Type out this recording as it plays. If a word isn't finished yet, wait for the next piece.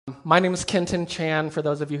My name is Kynton Chan, for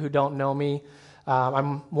those of you who don't know me.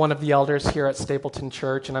 I'm one of the elders here at Stapleton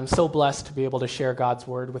Church, and I'm so blessed to be able to share God's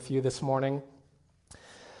Word with you this morning.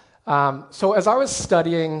 So as I was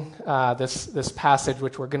studying this passage,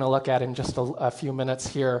 which we're going to look at in just a few minutes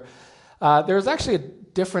here, there's actually a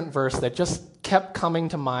different verse that just kept coming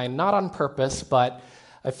to mind, not on purpose, but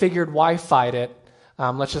I figured, why fight it?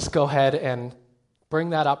 Let's just go ahead and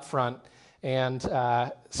bring that up front. And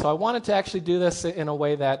so I wanted to actually do this in a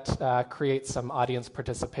way that creates some audience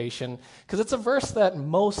participation, because it's a verse that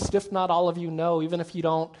most, if not all of you know, even if you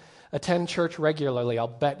don't attend church regularly. I'll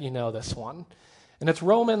bet you know this one. And it's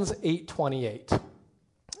Romans 8:28.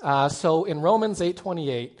 So in Romans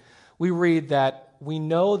 8:28, we read that we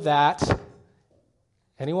know that,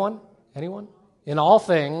 anyone? In all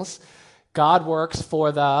things, God works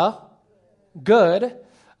for the good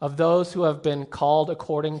of those who have been called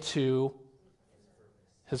according to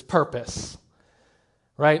His purpose,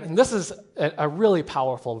 right? And this is a really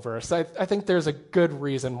powerful verse. I think there's a good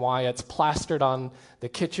reason why it's plastered on the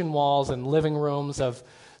kitchen walls and living rooms of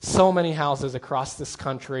so many houses across this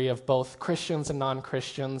country, of both Christians and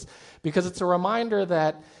non-Christians, because it's a reminder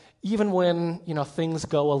that even when things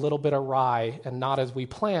go a little bit awry and not as we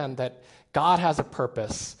planned, that God has a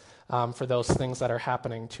purpose for those things that are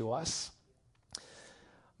happening to us.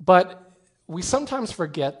 But we sometimes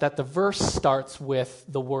forget that the verse starts with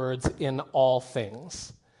the words "in all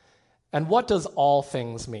things." And what does all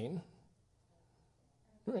things mean?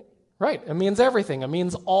 Right, it means everything. It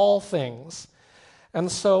means all things.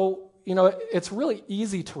 And so, it's really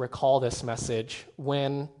easy to recall this message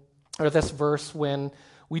this verse when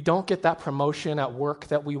we don't get that promotion at work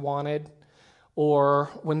that we wanted, or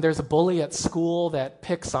when there's a bully at school that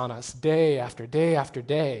picks on us day after day after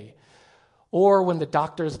day, or when the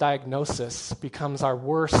doctor's diagnosis becomes our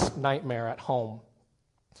worst nightmare at home.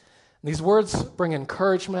 And these words bring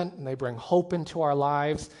encouragement and they bring hope into our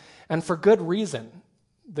lives, and for good reason.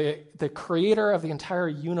 The creator of the entire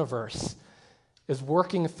universe is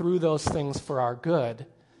working through those things for our good,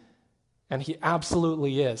 and He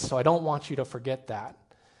absolutely is, so I don't want you to forget that.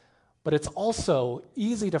 But it's also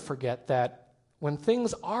easy to forget that when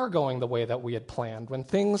things are going the way that we had planned, when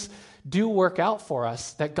things do work out for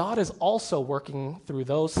us, that God is also working through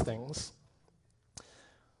those things.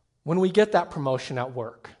 When we get that promotion at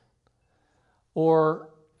work, or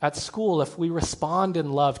at school, if we respond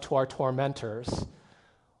in love to our tormentors,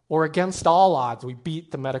 or against all odds, we beat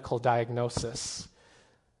the medical diagnosis,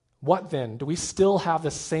 what then? Do we still have the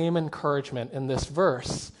same encouragement in this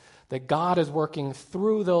verse that God is working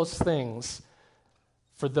through those things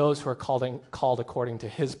for those who are called according to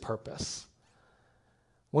His purpose?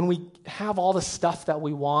 When we have all the stuff that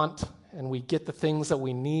we want and we get the things that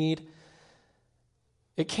we need,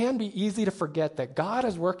 it can be easy to forget that God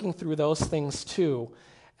is working through those things too,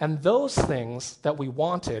 and those things that we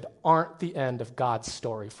wanted aren't the end of God's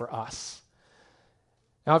story for us.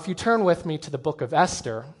 Now, if you turn with me to the book of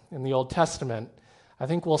Esther in the Old Testament, I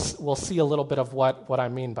think we'll see a little bit of what I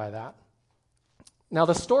mean by that. Now,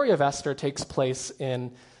 the story of Esther takes place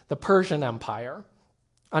in the Persian Empire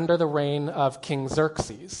under the reign of King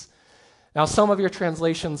Xerxes. Now, some of your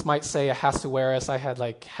translations might say Ahasuerus. I had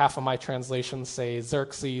half of my translations say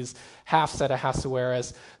Xerxes, half said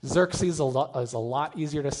Ahasuerus. Xerxes is a lot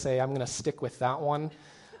easier to say. I'm going to stick with that one.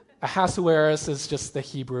 Ahasuerus is just the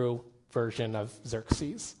Hebrew version of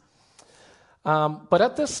Xerxes. But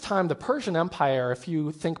at this time, the Persian Empire, if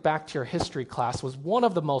you think back to your history class, was one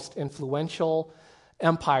of the most influential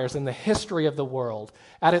empires in the history of the world.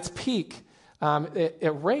 At its peak,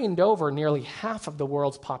 it reigned over nearly half of the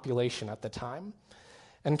world's population at the time.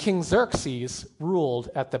 And King Xerxes ruled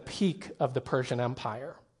at the peak of the Persian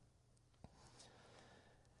Empire.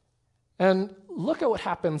 And look at what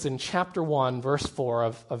happens in chapter 1, verse 4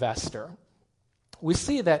 of Esther. We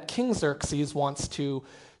see that King Xerxes wants to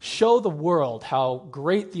show the world how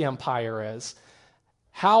great the empire is,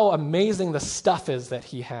 how amazing the stuff is that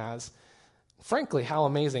he has, frankly, how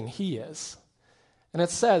amazing he is. And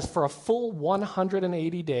it says, for a full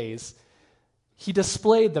 180 days, he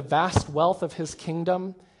displayed the vast wealth of his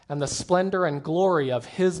kingdom and the splendor and glory of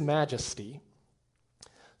his majesty.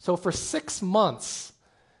 So for 6 months,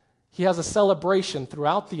 he has a celebration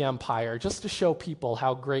throughout the empire just to show people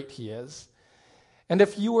how great he is. And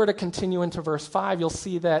if you were to continue into verse 5, you'll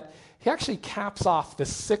see that he actually caps off this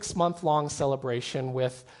 6-month-long celebration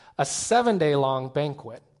with a 7-day-long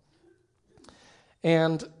banquet.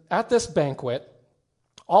 And at this banquet,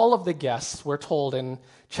 all of the guests, we're told in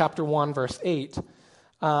chapter 1, verse 8,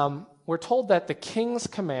 we're told that the king's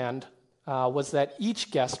command was that each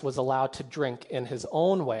guest was allowed to drink in his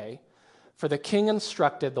own way for the king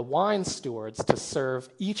instructed the wine stewards to serve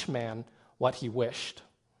each man what he wished.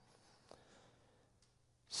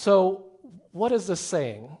 So, what is this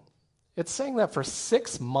saying? It's saying that for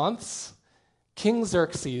 6 months, King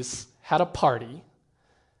Xerxes had a party,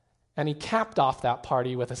 and he capped off that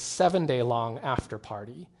party with a 7-day-long after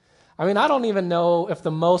party. I mean, I don't even know if the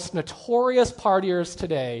most notorious partiers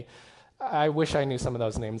today, I wish I knew some of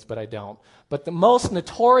those names, but I don't, but the most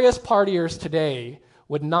notorious partiers today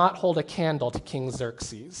would not hold a candle to King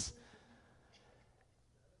Xerxes.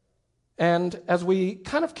 And as we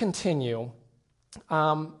kind of continue,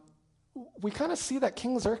 we kind of see that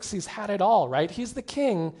King Xerxes had it all, right? He's the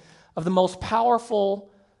king of the most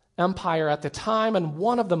powerful empire at the time and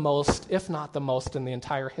one of the most, if not the most, in the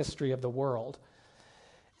entire history of the world.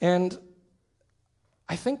 And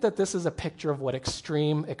I think that this is a picture of what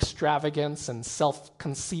extreme extravagance and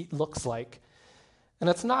self-conceit looks like. And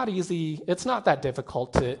it's not easy, it's not that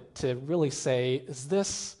difficult to really say, is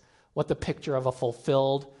this what the picture of a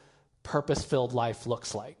fulfilled, purpose-filled life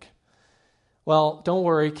looks like? Well, don't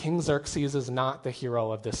worry, King Xerxes is not the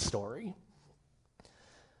hero of this story.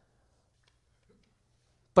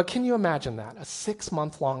 But can you imagine that? A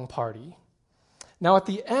 6-month-long party. Now, at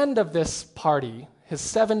the end of this party, his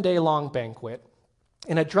 7-day-long banquet,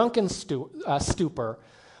 in a drunken stupor,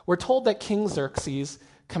 we're told that King Xerxes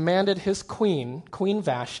commanded his queen, Queen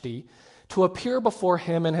Vashti, to appear before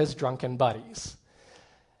him and his drunken buddies.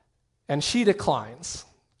 And she declines.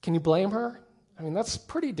 Can you blame her? I mean, that's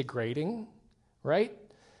pretty degrading, right?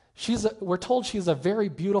 We're told she's a very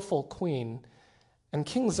beautiful queen, and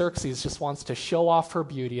King Xerxes just wants to show off her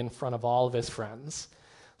beauty in front of all of his friends.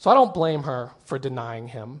 So I don't blame her for denying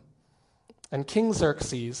him. And King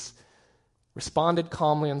Xerxes responded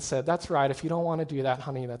calmly and said, "That's right, if you don't want to do that,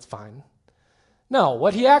 honey, that's fine." No,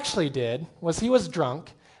 what he actually did was he was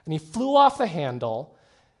drunk, and he flew off the handle,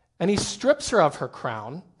 and he strips her of her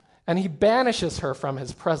crown, and he banishes her from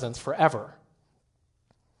his presence forever.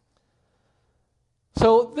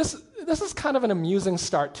 So this is kind of an amusing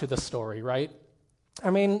start to the story, right? I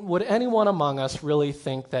mean, would anyone among us really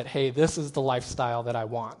think that, hey, this is the lifestyle that I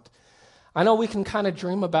want? I know we can kind of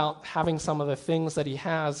dream about having some of the things that he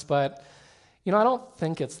has, but, I don't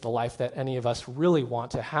think it's the life that any of us really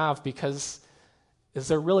want to have, because is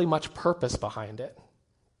there really much purpose behind it?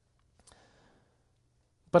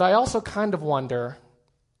 But I also kind of wonder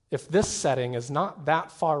if this setting is not that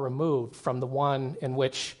far removed from the one in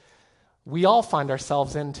which we all find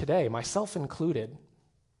ourselves in today, myself included.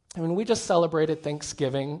 I mean, we just celebrated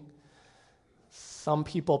Thanksgiving. Some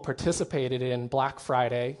people participated in Black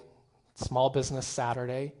Friday, Small Business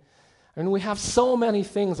Saturday. I mean, we have so many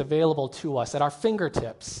things available to us at our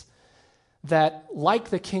fingertips that, like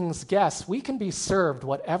the king's guests, we can be served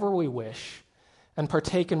whatever we wish and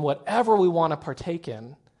partake in whatever we want to partake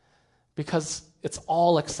in, because it's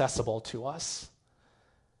all accessible to us.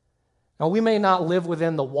 Now, we may not live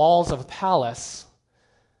within the walls of a palace,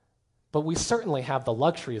 but we certainly have the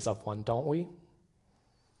luxuries of one, don't we?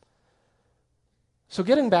 So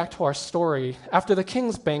getting back to our story, after the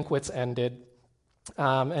king's banquets ended,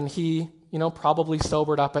 and he, probably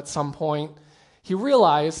sobered up at some point, he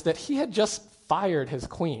realized that he had just fired his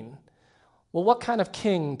queen. Well, what kind of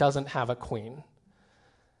king doesn't have a queen?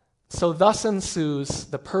 So thus ensues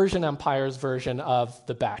the Persian Empire's version of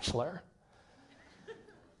The Bachelor.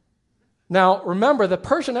 Now, remember, the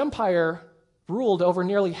Persian Empire ruled over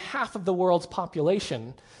nearly half of the world's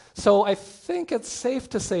population, so I think it's safe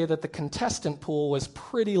to say that the contestant pool was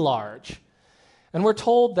pretty large. And we're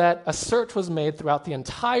told that a search was made throughout the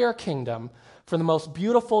entire kingdom for the most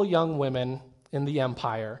beautiful young women in the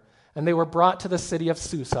empire, and they were brought to the city of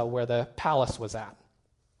Susa, where the palace was at.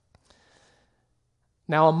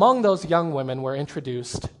 Now, among those young women, we're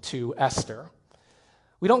introduced to Esther.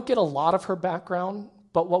 We don't get a lot of her background,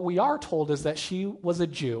 but what we are told is that she was a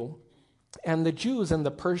Jew, and the Jews in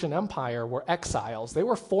the Persian Empire were exiles. They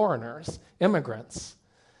were foreigners, immigrants.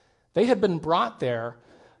 They had been brought there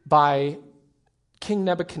by King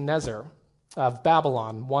Nebuchadnezzar of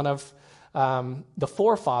Babylon, one of the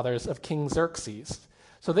forefathers of King Xerxes.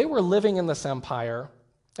 So they were living in this empire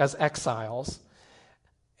as exiles.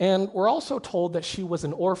 And we're also told that she was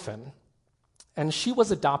an orphan, and she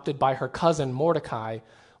was adopted by her cousin Mordecai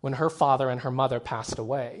when her father and her mother passed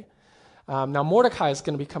away. Now, Mordecai is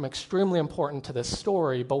going to become extremely important to this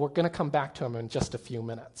story, but we're going to come back to him in just a few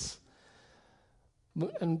minutes.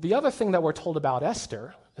 And the other thing that we're told about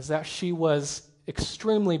Esther is that she was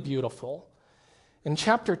extremely beautiful. In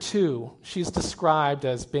chapter 2, she's described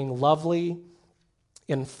as being lovely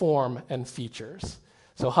in form and features.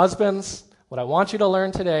 So husbands, what I want you to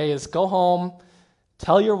learn today is go home,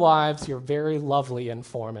 tell your wives you're very lovely in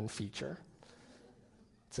form and feature.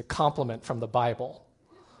 It's a compliment from the Bible.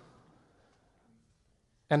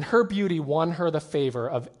 And her beauty won her the favor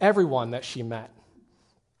of everyone that she met.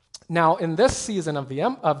 Now, in this season of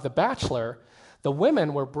The Bachelor, the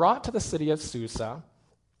women were brought to the city of Susa,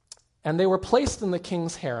 and they were placed in the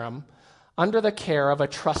king's harem under the care of a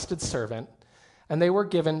trusted servant, and they were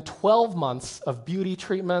given 12 months of beauty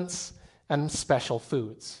treatments and special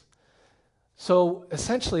foods. So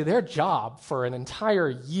essentially, their job for an entire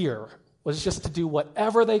year was just to do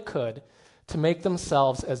whatever they could to make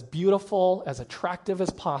themselves as beautiful, as attractive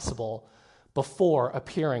as possible before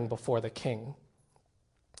appearing before the king.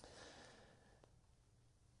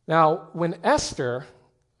 Now, when Esther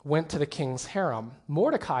went to the king's harem,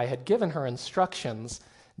 Mordecai had given her instructions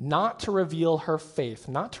not to reveal her faith,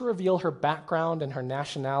 not to reveal her background and her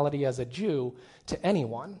nationality as a Jew to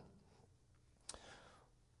anyone.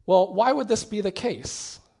 Well, why would this be the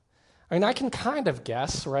case? I mean, I can kind of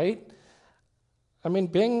guess, right? I mean,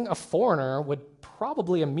 being a foreigner would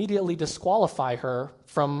probably immediately disqualify her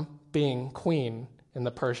from being queen in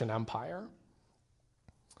the Persian Empire.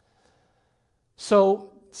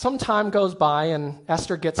 So some time goes by, and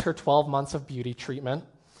Esther gets her 12 months of beauty treatment,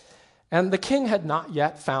 and the king had not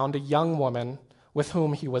yet found a young woman with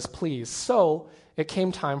whom he was pleased. So it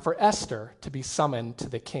came time for Esther to be summoned to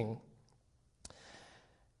the king.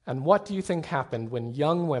 And what do you think happened when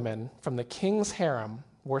young women from the king's harem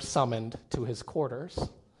were summoned to his quarters?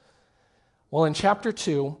 Well, in chapter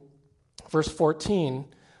 2, verse 14,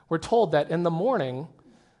 we're told that in the morning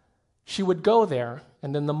she would go there,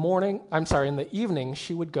 and in the evening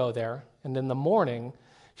she would go there, and in the morning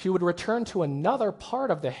she would return to another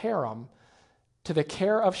part of the harem to the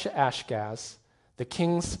care of Shaashgaz, the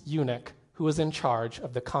king's eunuch who was in charge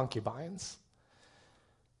of the concubines.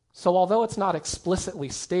 So although it's not explicitly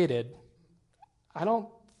stated, I don't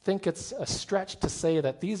think it's a stretch to say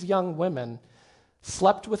that these young women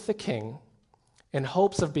slept with the king in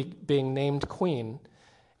hopes of being named queen,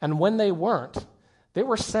 and when they weren't, they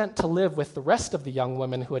were sent to live with the rest of the young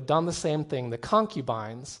women who had done the same thing, the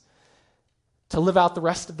concubines, to live out the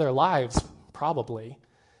rest of their lives, probably.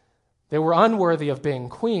 They were unworthy of being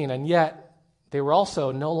queen, and yet they were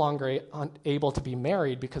also no longer able to be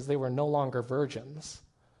married because they were no longer virgins.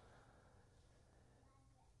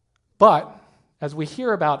 But, as we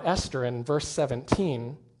hear about Esther in verse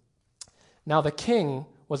 17, now the king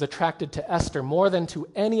was attracted to Esther more than to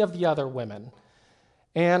any of the other women,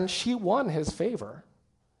 and she won his favor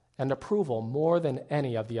and approval more than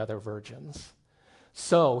any of the other virgins.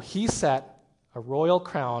 So he set a royal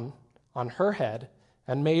crown on her head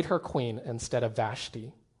and made her queen instead of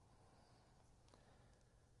Vashti.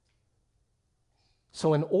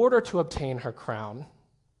 So in order to obtain her crown,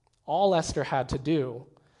 all Esther had to do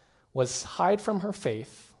was hide from her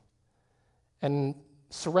faith and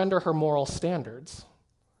surrender her moral standards.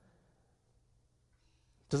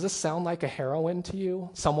 Does this sound like a heroine to you?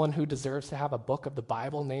 Someone who deserves to have a book of the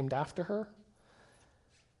Bible named after her?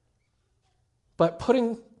 But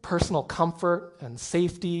putting personal comfort and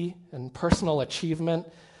safety and personal achievement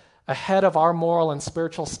ahead of our moral and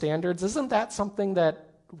spiritual standards, isn't that something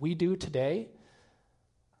that we do today?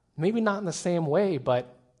 Maybe not in the same way,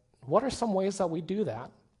 but what are some ways that we do that?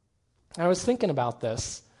 I was thinking about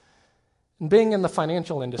this. And being in the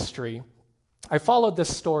financial industry, I followed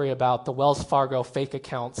this story about the Wells Fargo fake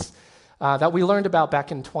accounts that we learned about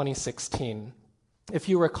back in 2016. If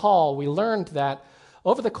you recall, we learned that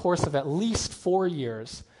over the course of at least 4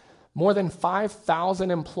 years, more than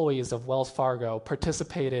 5,000 employees of Wells Fargo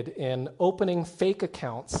participated in opening fake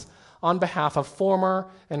accounts on behalf of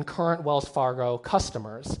former and current Wells Fargo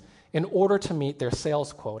customers in order to meet their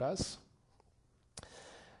sales quotas.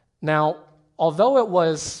 Now, although it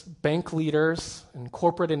was bank leaders and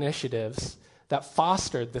corporate initiatives that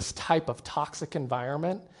fostered this type of toxic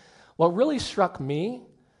environment, what really struck me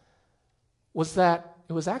was that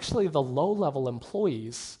it was actually the low-level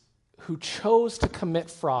employees who chose to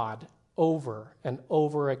commit fraud over and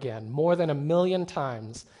over again. More than 1 million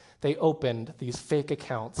times they opened these fake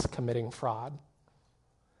accounts committing fraud.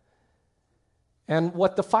 And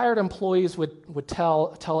what the fired employees would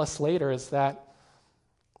tell us later is that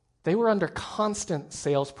they were under constant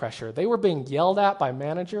sales pressure. They were being yelled at by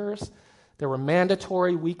managers. There were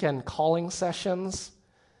mandatory weekend calling sessions.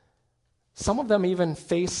 Some of them even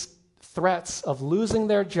faced threats of losing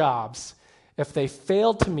their jobs if they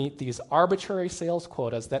failed to meet these arbitrary sales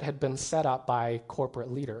quotas that had been set up by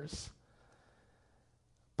corporate leaders.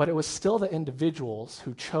 But it was still the individuals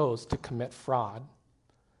who chose to commit fraud.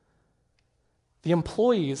 The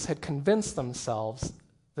employees had convinced themselves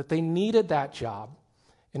that they needed that job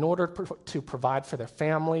in order to provide for their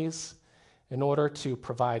families, in order to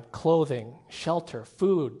provide clothing, shelter,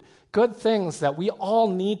 food, good things that we all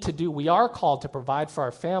need to do. We are called to provide for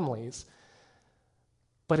our families.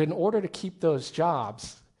 But in order to keep those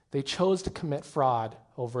jobs, they chose to commit fraud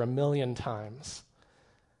over 1 million times.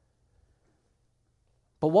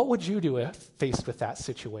 But what would you do if faced with that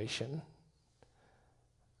situation?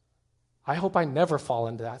 I hope I never fall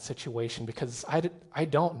into that situation because I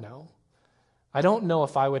don't know. I don't know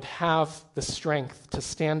if I would have the strength to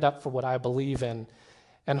stand up for what I believe in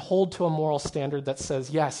and hold to a moral standard that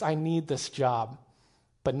says, yes, I need this job,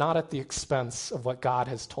 but not at the expense of what God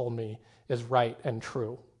has told me is right and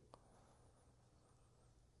true.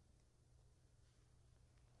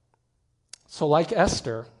 So like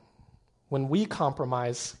Esther, when we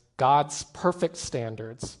compromise God's perfect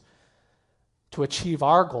standards to achieve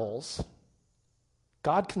our goals,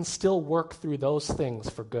 God can still work through those things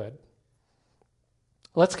for good.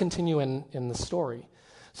 Let's continue in the story.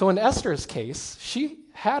 So in Esther's case, she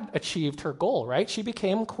had achieved her goal, right? She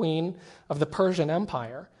became queen of the Persian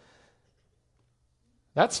Empire.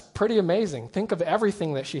 That's pretty amazing. Think of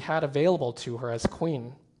everything that she had available to her as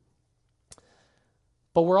queen.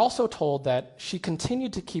 But we're also told that she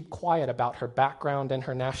continued to keep quiet about her background and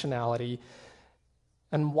her nationality.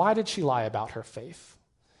 And why did she lie about her faith?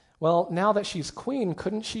 Well, now that she's queen,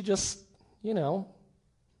 couldn't she just,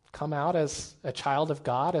 come out as a child of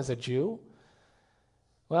God, as a Jew?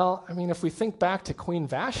 Well, if we think back to Queen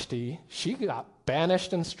Vashti, she got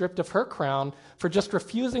banished and stripped of her crown for just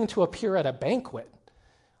refusing to appear at a banquet.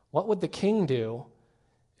 What would the king do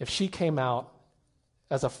if she came out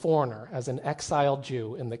as a foreigner, as an exiled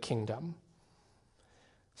Jew in the kingdom?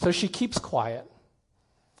 So she keeps quiet.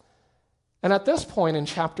 And at this point in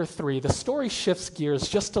chapter 3, the story shifts gears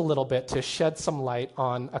just a little bit to shed some light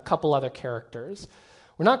on a couple other characters.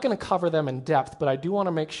 We're not going to cover them in depth, but I do want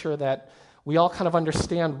to make sure that we all kind of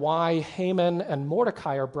understand why Haman and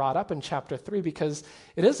Mordecai are brought up in chapter 3, because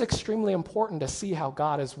it is extremely important to see how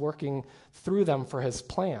God is working through them for his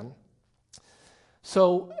plan.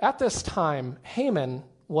 So at this time, Haman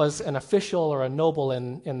was an official or a noble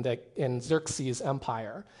in Xerxes'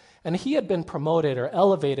 empire, and he had been promoted or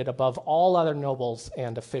elevated above all other nobles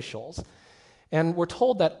and officials. And we're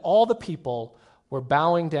told that all the people were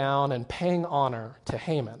bowing down and paying honor to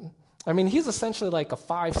Haman. He's essentially like a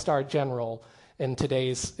 5-star general in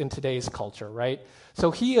today's culture, right?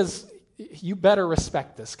 So you better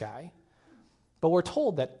respect this guy. But we're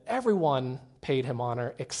told that everyone paid him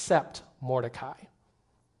honor except Mordecai.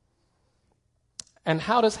 And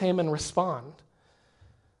how does Haman respond?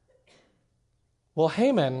 Well,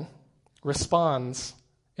 Haman responds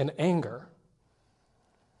in anger.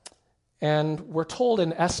 And we're told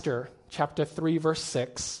in Esther chapter 3, verse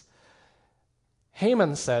 6,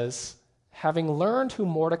 Haman says, having learned who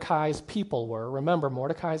Mordecai's people were, remember,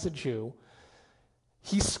 Mordecai's a Jew,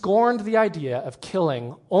 he scorned the idea of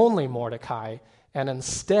killing only Mordecai, and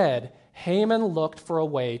instead, Haman looked for a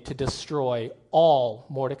way to destroy all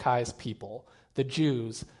Mordecai's people, the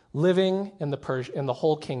Jews, living in the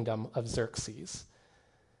whole kingdom of Xerxes.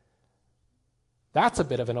 That's a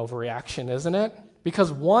bit of an overreaction, isn't it?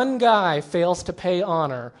 Because one guy fails to pay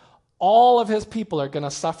honor, all of his people are going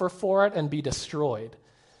to suffer for it and be destroyed.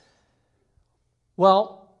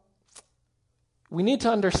 Well, we need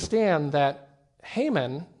to understand that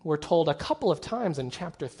Haman, we're told a couple of times in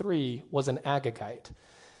chapter 3, was an Agagite.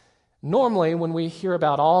 Normally, when we hear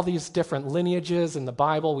about all these different lineages in the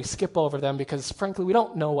Bible, we skip over them because, frankly, we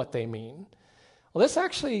don't know what they mean. Well, this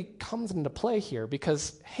actually comes into play here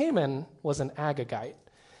because Haman was an Agagite.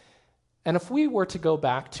 And if we were to go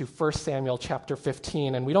back to 1 Samuel chapter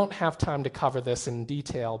 15, and we don't have time to cover this in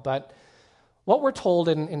detail, but what we're told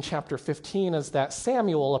in chapter 15 is that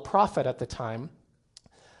Samuel, a prophet at the time,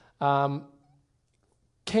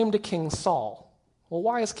 came to King Saul. Well,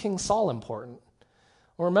 why is King Saul important?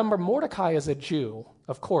 Well, remember, Mordecai is a Jew,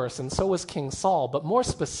 of course, and so was King Saul, but more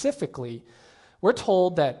specifically, we're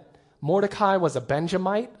told that Mordecai was a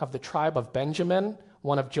Benjamite of the tribe of Benjamin,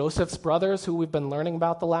 one of Joseph's brothers who we've been learning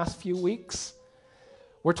about the last few weeks.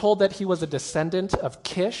 We're told that he was a descendant of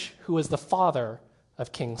Kish, who is the father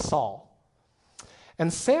of King Saul.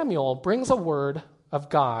 And Samuel brings a word of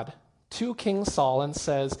God to King Saul and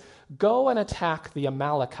says, go and attack the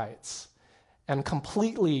Amalekites and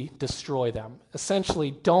completely destroy them. Essentially,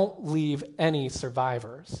 don't leave any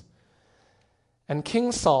survivors. And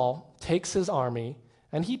King Saul takes his army,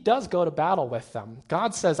 and he does go to battle with them.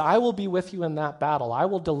 God says, I will be with you in that battle. I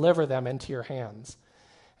will deliver them into your hands.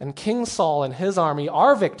 And King Saul and his army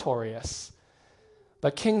are victorious.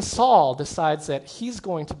 But King Saul decides that he's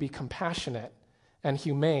going to be compassionate and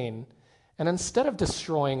humane, And instead of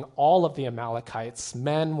destroying all of the Amalekites,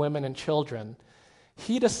 men, women, and children,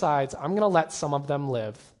 he decides, I'm going to let some of them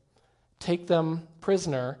live, take them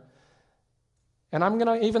prisoner, and I'm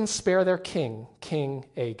going to even spare their king, King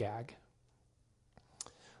Agag.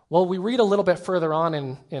 Well, we read a little bit further on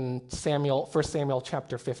in 1 Samuel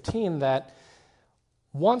chapter 15 that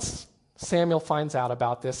once Samuel finds out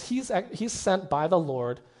about this, he's sent by the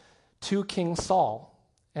Lord to King Saul.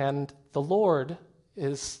 And the Lord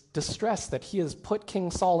is distressed that he has put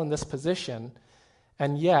King Saul in this position,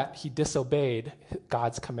 and yet he disobeyed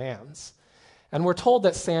God's commands. And we're told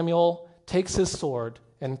that Samuel takes his sword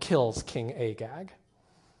and kills King Agag.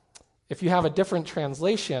 If you have a different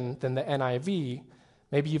translation than the NIV,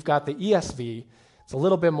 maybe you've got the ESV, it's a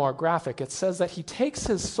little bit more graphic. It says that he takes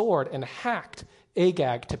his sword and hacked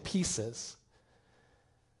Agag to pieces.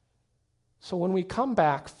 So when we come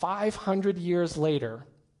back 500 years later,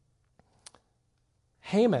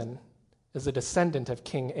 Haman is a descendant of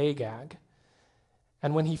King Agag.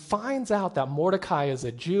 And when he finds out that Mordecai is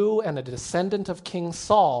a Jew and a descendant of King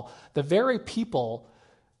Saul, the very people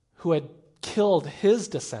who had killed his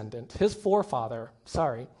descendant, his forefather,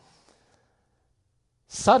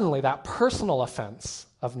 suddenly that personal offense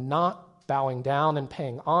of not bowing down and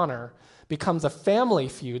paying honor becomes a family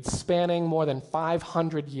feud spanning more than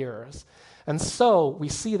 500 years. And so we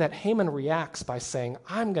see that Haman reacts by saying,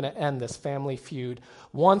 I'm going to end this family feud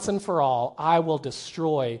once and for all. I will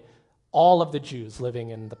destroy all of the Jews living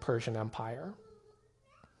in the Persian Empire.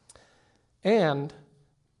 And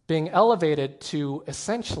being elevated to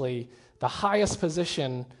essentially the highest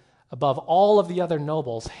position above all of the other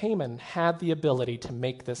nobles, Haman had the ability to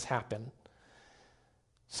make this happen.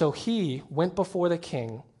 So he went before the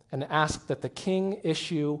king and asked that the king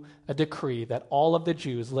issue a decree that all of the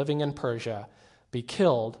Jews living in Persia be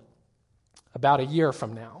killed about a year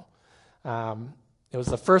from now. It was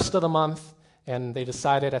the first of the month, and they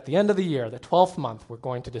decided at the end of the year, the 12th month, we're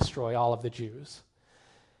going to destroy all of the Jews.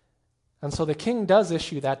 And so the king does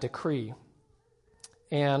issue that decree.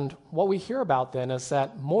 And what we hear about then is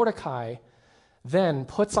that Mordecai then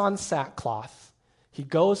puts on sackcloth. He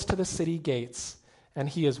goes to the city gates, and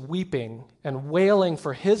he is weeping and wailing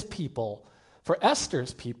for his people, for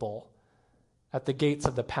Esther's people, at the gates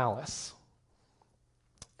of the palace.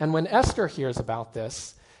 And when Esther hears about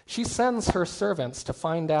this, she sends her servants to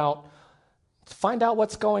find out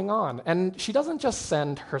what's going on. And she doesn't just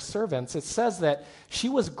send her servants. It says that she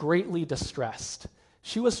was greatly distressed.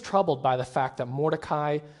 She was troubled by the fact that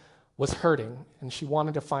Mordecai was hurting, and she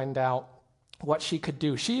wanted to find out what she could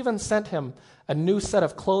do. She even sent him a new set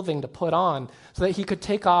of clothing to put on so that he could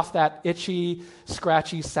take off that itchy,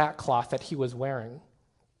 scratchy sackcloth that he was wearing.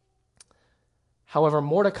 However,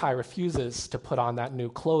 Mordecai refuses to put on that new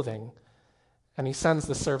clothing, and he sends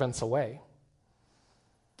the servants away.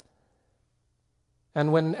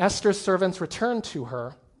 And when Esther's servants returned to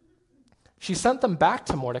her, she sent them back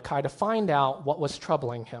to Mordecai to find out what was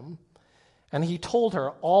troubling him. And he told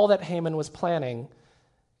her all that Haman was planning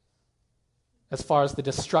as far as the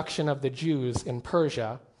destruction of the Jews in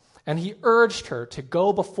Persia. And he urged her to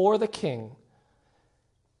go before the king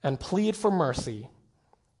and plead for mercy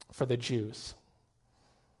for the Jews.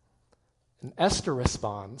 And Esther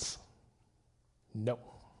responds, no.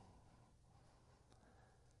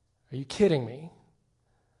 Are you kidding me?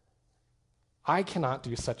 I cannot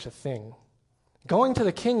do such a thing. Going to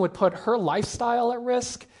the king would put her lifestyle at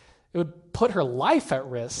risk. It would put her life at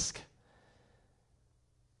risk,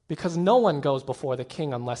 because no one goes before the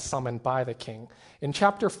king unless summoned by the king. In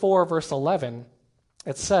chapter 4, verse 11,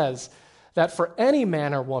 it says that for any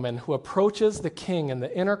man or woman who approaches the king in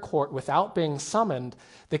the inner court without being summoned,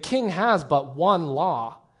 the king has but one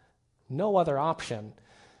law, no other option,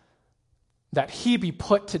 that he be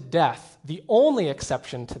put to death. The only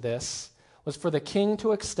exception to this was for the king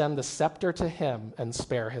to extend the scepter to him and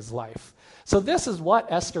spare his life. So this is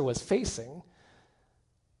what Esther was facing.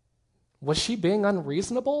 Was she being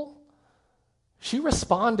unreasonable? She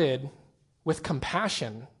responded with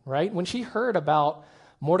compassion, right? When she heard about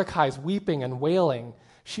Mordecai's weeping and wailing,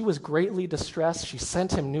 she was greatly distressed. She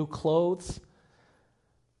sent him new clothes.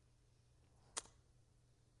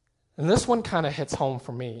 And this one kind of hits home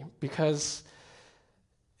for me, because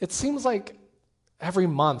it seems like every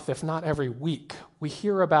month, if not every week, we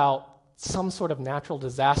hear about some sort of natural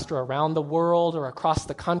disaster around the world or across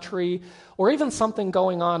the country, or even something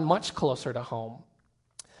going on much closer to home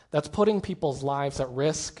that's putting people's lives at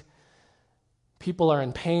risk. People are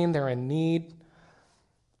in pain, they're in need.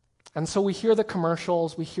 And so we hear the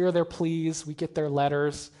commercials, we hear their pleas, we get their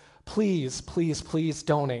letters. Please, please, please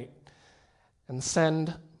donate and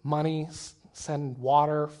send money, send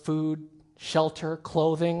water, food, shelter,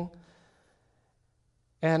 clothing.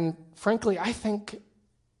 And frankly, I think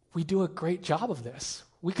we do a great job of this.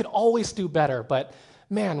 We could always do better, but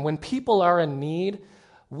man, when people are in need,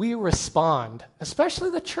 we respond,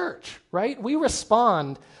 especially the church, right? We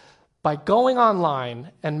respond by going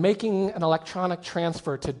online and making an electronic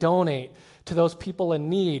transfer to donate to those people in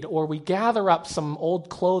need, or we gather up some old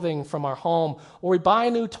clothing from our home, or we buy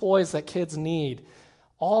new toys that kids need,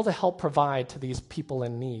 all to help provide to these people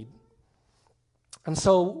in need. And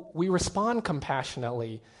so we respond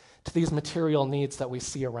compassionately to these material needs that we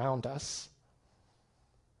see around us.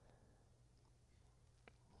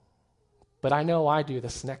 But I know I do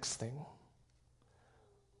this next thing.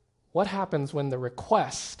 What happens when the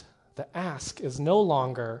request, the ask, is no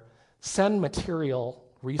longer send material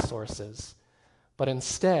resources, but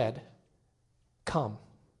instead, come?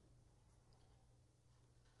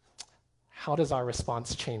 How does our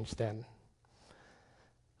response change then?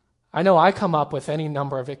 I know I come up with any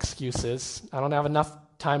number of excuses. I don't have enough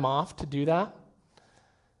time off to do that.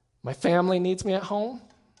 My family needs me at home.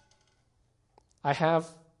 I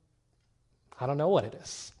don't know what it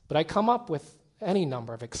is, but I come up with any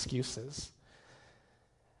number of excuses.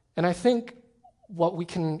 And I think what we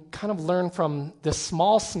can kind of learn from this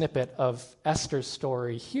small snippet of Esther's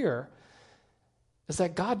story here is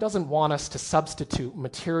that God doesn't want us to substitute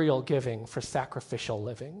material giving for sacrificial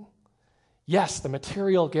living. Yes, the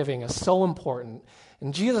material giving is so important,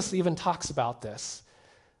 and Jesus even talks about this.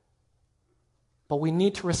 But we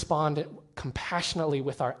need to respond compassionately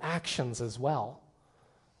with our actions as well.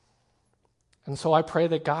 And so I pray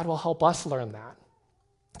that God will help us learn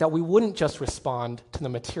that we wouldn't just respond to the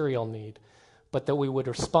material need, but that we would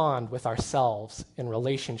respond with ourselves in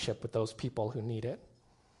relationship with those people who need it.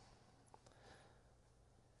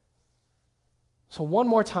 So one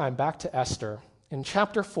more time, back to Esther. In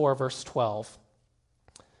chapter 4, verse 12,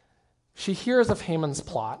 she hears of Haman's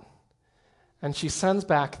plot, and she sends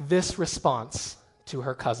back this response to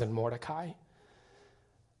her cousin Mordecai.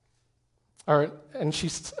 And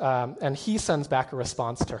he sends back a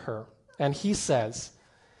response to her. And he says,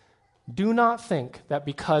 "Do not think that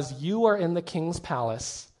because you are in the king's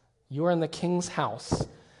palace, you are in the king's house,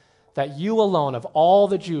 that you alone of all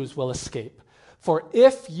the Jews will escape. For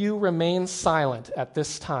if you remain silent at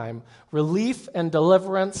this time, relief and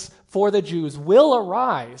deliverance for the Jews will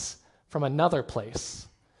arise from another place,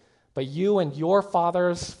 but you and your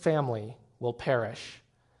father's family will perish.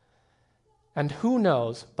 And who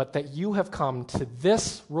knows but that you have come to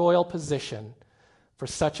this royal position for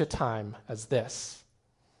such a time as this."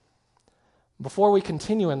 Before we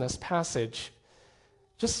continue in this passage,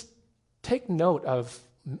 just take note of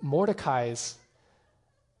Mordecai's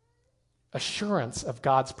assurance of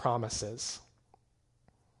God's promises.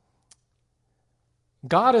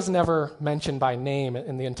 God is never mentioned by name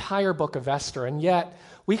in the entire book of Esther, and yet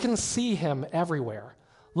we can see him everywhere.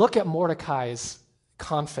 Look at Mordecai's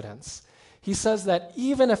confidence. He says that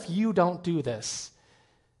even if you don't do this,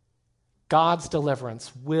 God's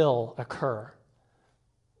deliverance will occur.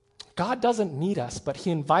 God doesn't need us, but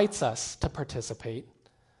he invites us to participate.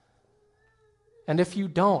 And if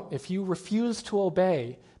you refuse to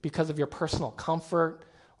obey because of your personal comfort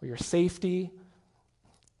or your safety,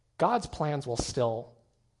 God's plans will still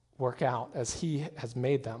work out as he has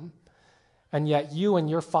made them. And yet you and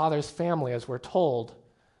your father's family, as we're told,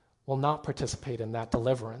 will not participate in that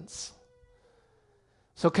deliverance.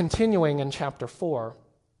 So continuing in chapter 4,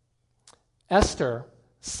 Esther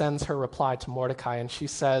sends her reply to Mordecai, and she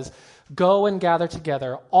says, "Go and gather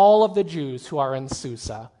together all of the Jews who are in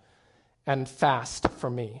Susa and fast for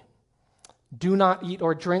me. Do not eat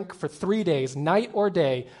or drink for 3 days, night or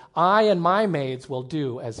day. I and my maids will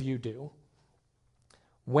do as you do.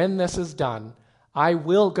 When this is done, I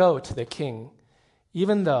will go to the king,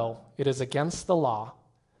 even though it is against the law,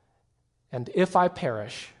 and if I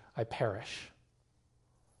perish, I perish."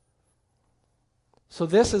 So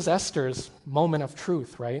this is Esther's moment of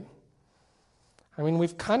truth, right? I mean,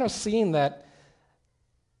 we've kind of seen that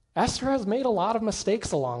Esther has made a lot of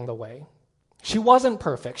mistakes along the way. She wasn't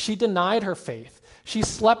perfect. She denied her faith. She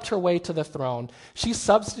slept her way to the throne. She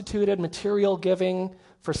substituted material giving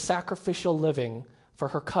for sacrificial living for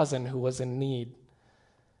her cousin who was in need.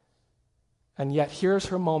 And yet here's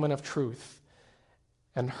her moment of truth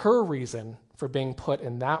and her reason for being put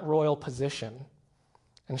in that royal position.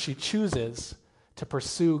 And she chooses to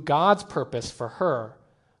pursue God's purpose for her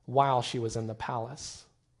while she was in the palace.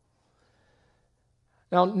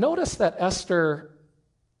 Now, notice that Esther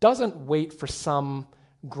doesn't wait for some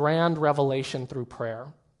grand revelation through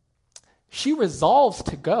prayer. She resolves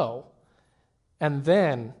to go and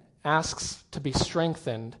then asks to be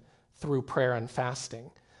strengthened through prayer and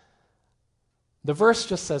fasting. The verse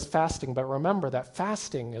just says fasting, but remember that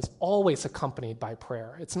fasting is always accompanied by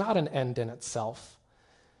prayer. It's not an end in itself.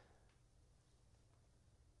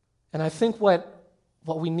 And I think what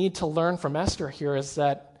we need to learn from Esther here is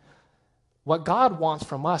that what God wants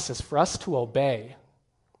from us is for us to obey.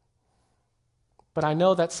 But I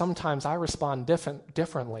know that sometimes I respond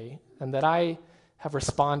differently, and that I have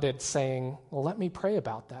responded saying, well, let me pray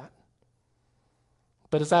about that.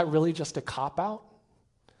 But is that really just a cop-out?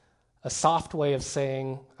 A soft way of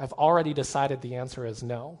saying, I've already decided the answer is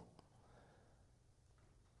no.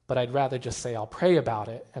 But I'd rather just say I'll pray about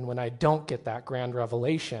it, and when I don't get that grand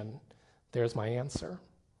revelation, there's my answer.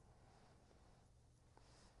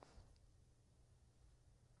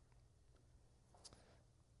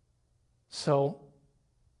 So,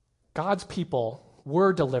 God's people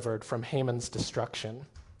were delivered from Haman's destruction.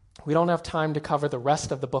 We don't have time to cover the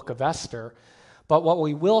rest of the book of Esther, but what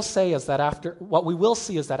we will see is that after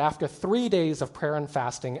 3 days of prayer and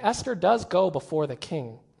fasting, Esther does go before the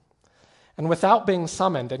king. And without being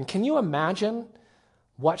summoned, and can you imagine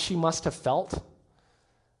what she must have felt?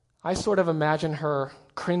 I sort of imagine her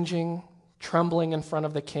cringing, trembling in front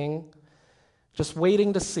of the king, just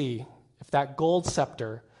waiting to see if that gold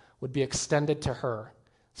scepter would be extended to her,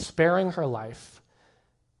 sparing her life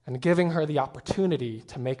and giving her the opportunity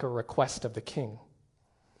to make a request of the king.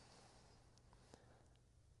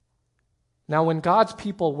 Now, when God's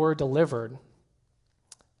people were delivered,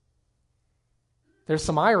 there's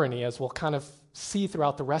some irony, as we'll kind of see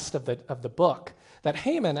throughout the rest of the book, that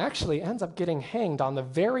Haman actually ends up getting hanged on the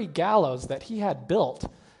very gallows that he had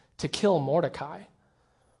built to kill Mordecai.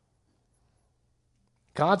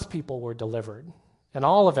 God's people were delivered, and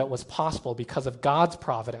all of it was possible because of God's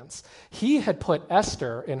providence. He had put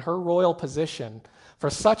Esther in her royal position for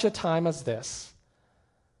such a time as this,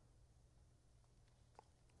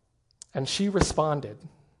 and she responded.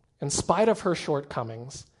 In spite of her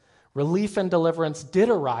shortcomings, relief and deliverance did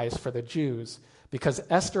arise for the Jews because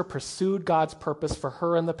Esther pursued God's purpose for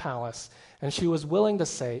her in the palace, and she was willing to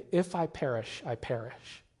say, if I perish, I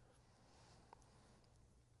perish.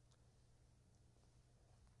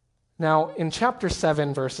 Now, in chapter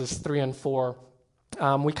 7, verses 3 and 4,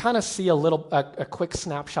 we kind of see a quick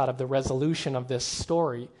snapshot of the resolution of this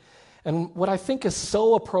story. And what I think is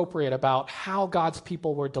so appropriate about how God's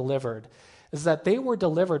people were delivered is that they were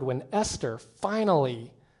delivered when Esther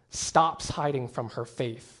finally stops hiding from her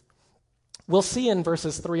faith. We'll see in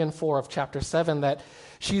verses 3 and 4 of chapter 7 that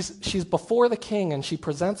she's before the king and she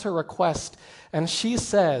presents her request and she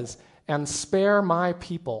says, "And spare my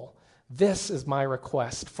people. This is my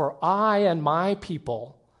request, for I and my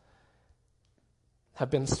people have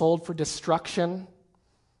been sold for destruction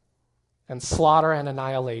and slaughter and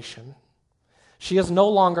annihilation." She is no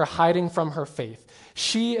longer hiding from her faith.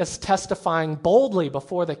 She is testifying boldly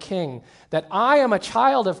before the king that I am a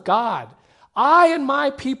child of God. I and my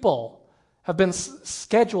people have been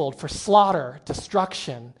scheduled for slaughter,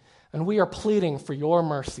 destruction, and we are pleading for your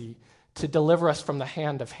mercy to deliver us from the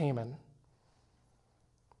hand of Haman.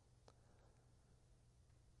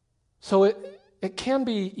 So it can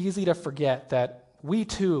be easy to forget that we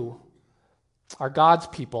too are God's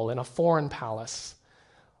people in a foreign palace.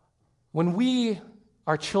 When we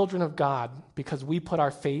are children of God because we put our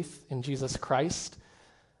faith in Jesus Christ,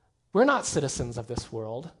 we're not citizens of this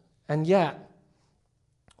world, and yet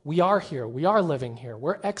we are here, we are living here,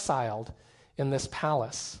 we're exiled in this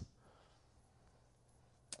palace.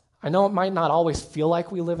 I know it might not always feel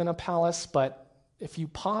like we live in a palace, but if you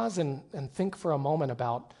pause and think for a moment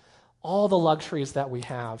about all the luxuries that we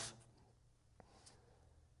have,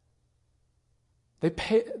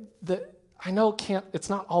 I know it's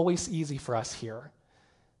not always easy for us here.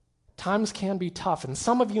 Times can be tough, and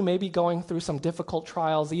some of you may be going through some difficult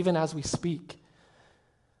trials even as we speak.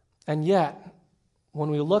 And yet, when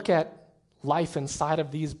we look at life inside of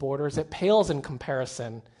these borders, it pales in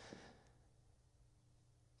comparison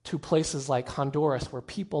to places like Honduras, where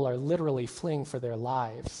people are literally fleeing for their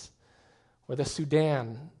lives, or the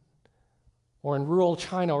Sudan, or in rural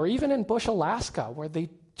China, or even in Bush, Alaska, where they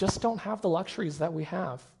just don't have the luxuries that we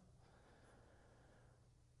have.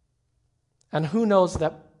 And who knows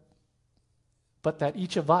but that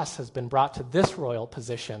each of us has been brought to this royal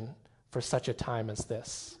position for such a time as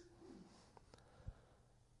this.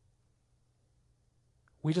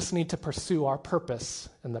 We just need to pursue our purpose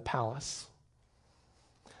in the palace.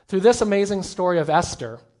 Through this amazing story of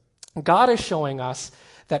Esther, God is showing us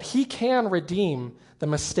that He can redeem the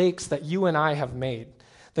mistakes that you and I have made.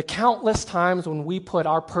 The countless times when we put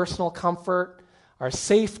our personal comfort, our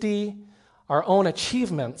safety, our own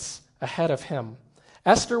achievements ahead of Him.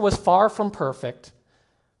 Esther was far from perfect,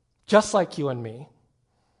 just like you and me.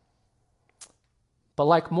 But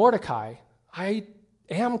like Mordecai, I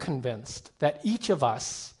am convinced that each of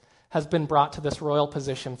us has been brought to this royal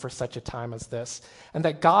position for such a time as this, and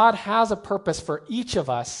that God has a purpose for each of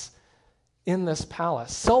us in this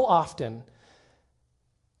palace. So often,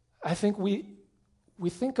 I think we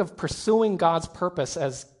think of pursuing God's purpose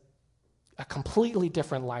as a completely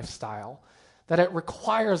different lifestyle, that it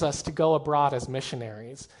requires us to go abroad as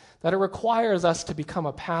missionaries, that it requires us to become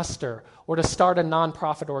a pastor or to start a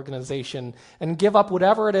nonprofit organization and give up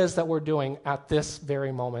whatever it is that we're doing at this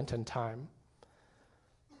very moment in time.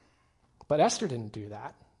 But Esther didn't do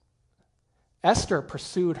that. Esther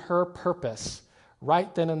pursued her purpose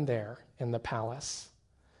right then and there in the palace.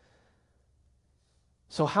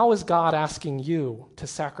 So how is God asking you to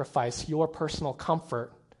sacrifice your personal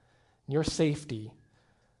comfort, your safety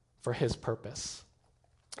for his purpose?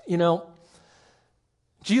 You know,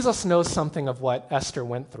 Jesus knows something of what Esther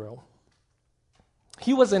went through.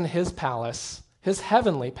 He was in his palace, his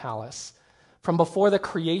heavenly palace, from before the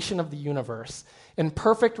creation of the universe, in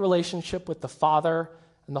perfect relationship with the Father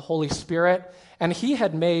and the Holy Spirit, and he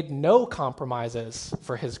had made no compromises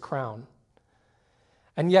for his crown.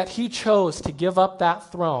 And yet he chose to give up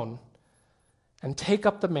that throne and take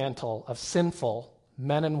up the mantle of sinful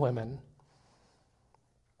men and women.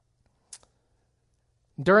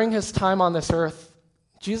 During his time on this earth,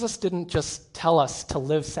 Jesus didn't just tell us to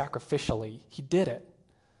live sacrificially. He did it.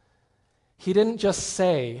 He didn't just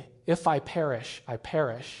say, if I perish, I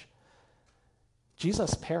perish.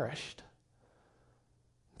 Jesus perished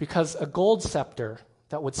because a gold scepter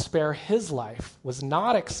that would spare his life was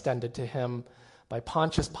not extended to him by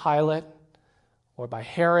Pontius Pilate or by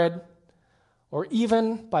Herod or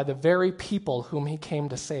even by the very people whom he came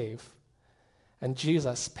to save. And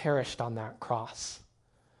Jesus perished on that cross.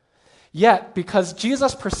 Yet, because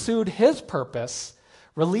Jesus pursued his purpose,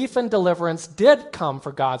 relief and deliverance did come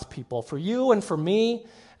for God's people, for you and for me,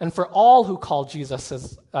 and for all who call Jesus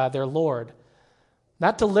as their Lord.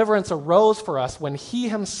 That deliverance arose for us when he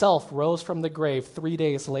himself rose from the grave 3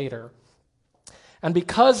 days later. And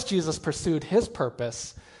because Jesus pursued his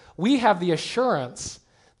purpose, we have the assurance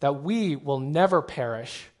that we will never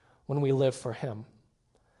perish when we live for him.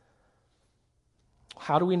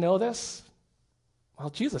 How do we know this? Well,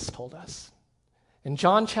 Jesus told us. In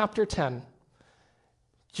John chapter 10,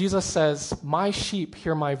 Jesus says, "My sheep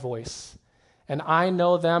hear my voice, and I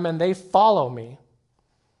know them, and they follow me.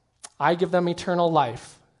 I give them eternal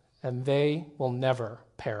life, and they will never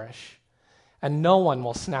perish, and no one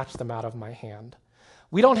will snatch them out of my hand."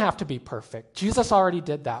 We don't have to be perfect. Jesus already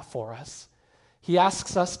did that for us. He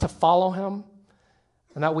asks us to follow him,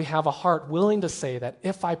 and that we have a heart willing to say that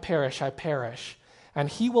if I perish, I perish. And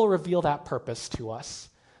he will reveal that purpose to us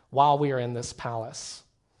while we are in this palace.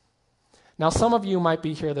 Now, some of you might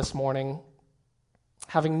be here this morning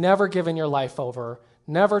having never given your life over,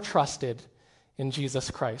 never trusted in Jesus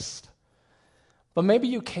Christ. But maybe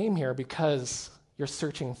you came here because you're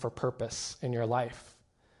searching for purpose in your life.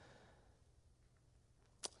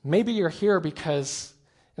 Maybe you're here because,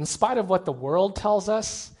 in spite of what the world tells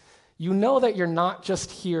us, you know that you're not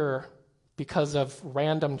just here because of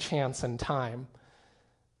random chance and time,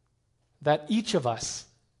 that each of us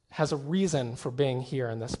has a reason for being here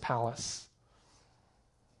in this palace.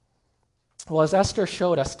 Well, as Esther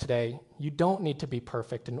showed us today, you don't need to be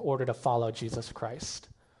perfect in order to follow Jesus Christ.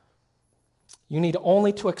 You need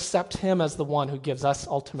only to accept him as the one who gives us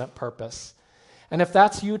ultimate purpose. And if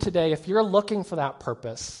that's you today, if you're looking for that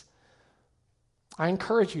purpose, I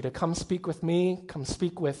encourage you to come speak with me, come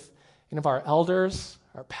speak with any of our elders,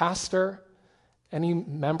 our pastor, any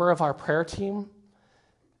member of our prayer team,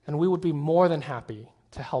 and we would be more than happy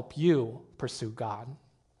to help you pursue God.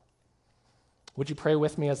 Would you pray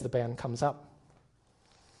with me as the band comes up?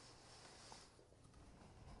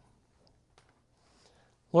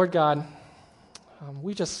 Lord God,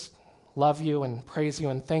 we just love you and praise you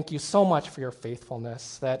and thank you so much for your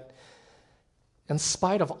faithfulness, that in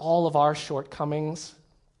spite of all of our shortcomings,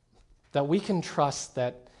 that we can trust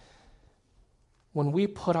that when we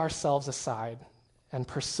put ourselves aside and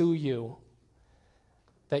pursue you,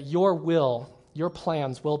 that your will, your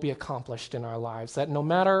plans will be accomplished in our lives, that no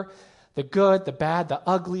matter the good, the bad, the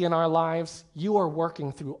ugly in our lives, you are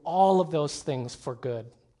working through all of those things for good.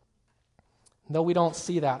 Though we don't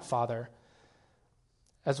see that, Father,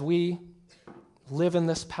 as we live in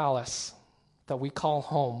this palace that we call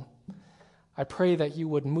home, I pray that you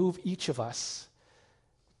would move each of us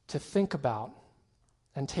to think about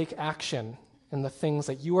and take action in the things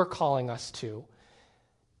that you are calling us to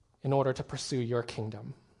in order to pursue your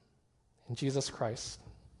kingdom. In Jesus Christ.